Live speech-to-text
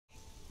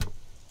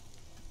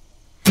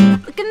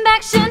Looking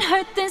back shouldn't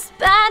hurt this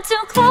bad,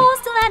 too close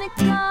to let it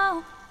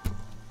go.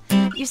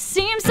 You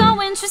seem so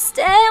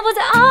interested, was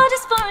it all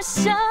just for a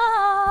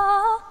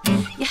show?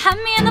 You had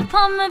me in the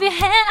palm of your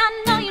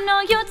hand, I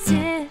know you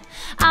did.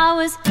 I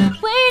was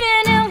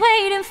waiting and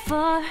waiting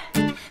for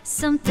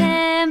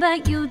something,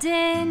 but you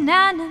did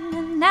nothing.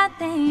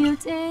 You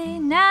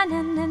did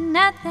nothing,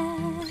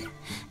 nothing.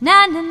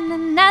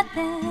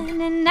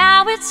 And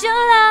now it's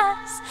your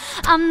loss.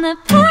 I'm the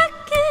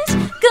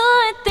package,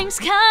 good things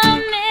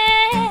coming.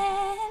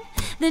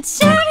 The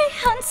cherry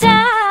on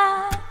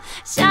top,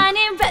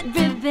 shiny red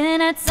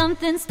ribbon had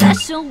something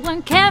special.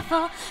 Weren't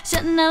careful,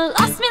 shouldn't have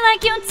lost me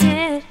like you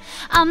did.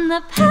 I'm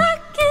the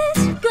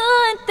package,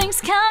 good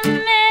things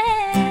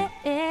coming.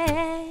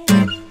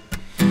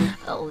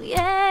 Oh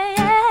yeah,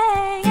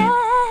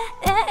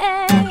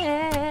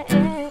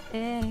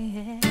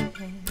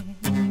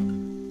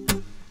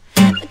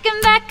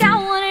 Looking back, I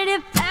wanted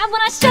it bad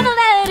when I should've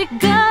let it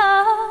go.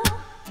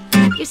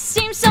 You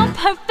seem so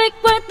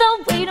perfect, worth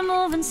the wait of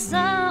moving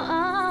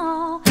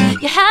slow.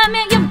 You had me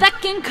at your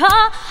beck and call,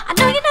 I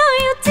know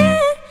you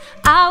did.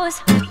 I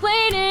was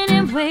waiting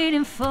and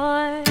waiting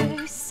for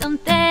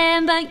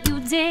something, but you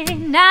did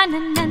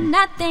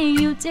nothing.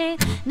 You did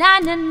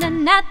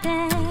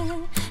nothing.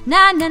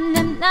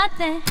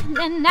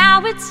 And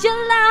now it's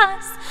your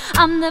loss.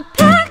 I'm the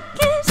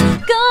package,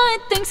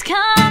 good things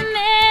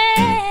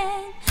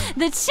coming.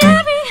 The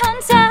cherry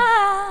on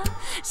top,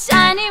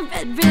 shiny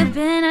red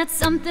ribbon had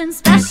something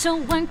special.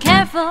 Weren't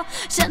careful,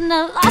 shouldn't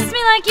have lost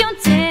me like you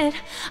did.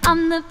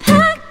 I'm the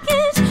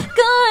package,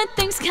 good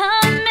things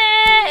coming.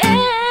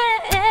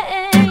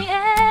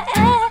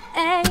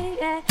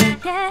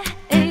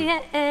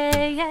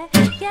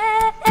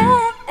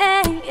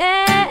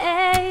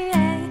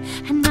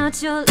 And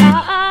not your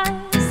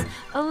loss,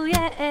 oh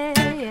yeah.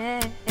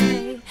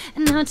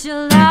 And not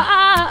your loss.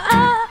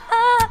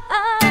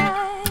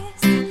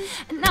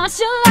 Not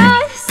your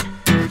lies,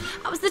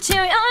 I was the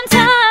cherry on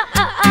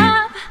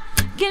top.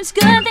 Gives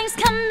good things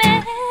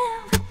coming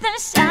with the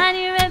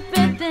shiny red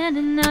ribbon.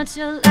 And not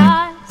your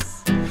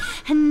lies,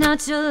 and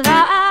not your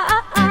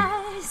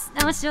lies.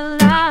 Now it's your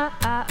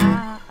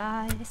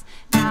lies,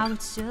 now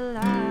it's your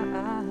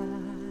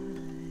lies.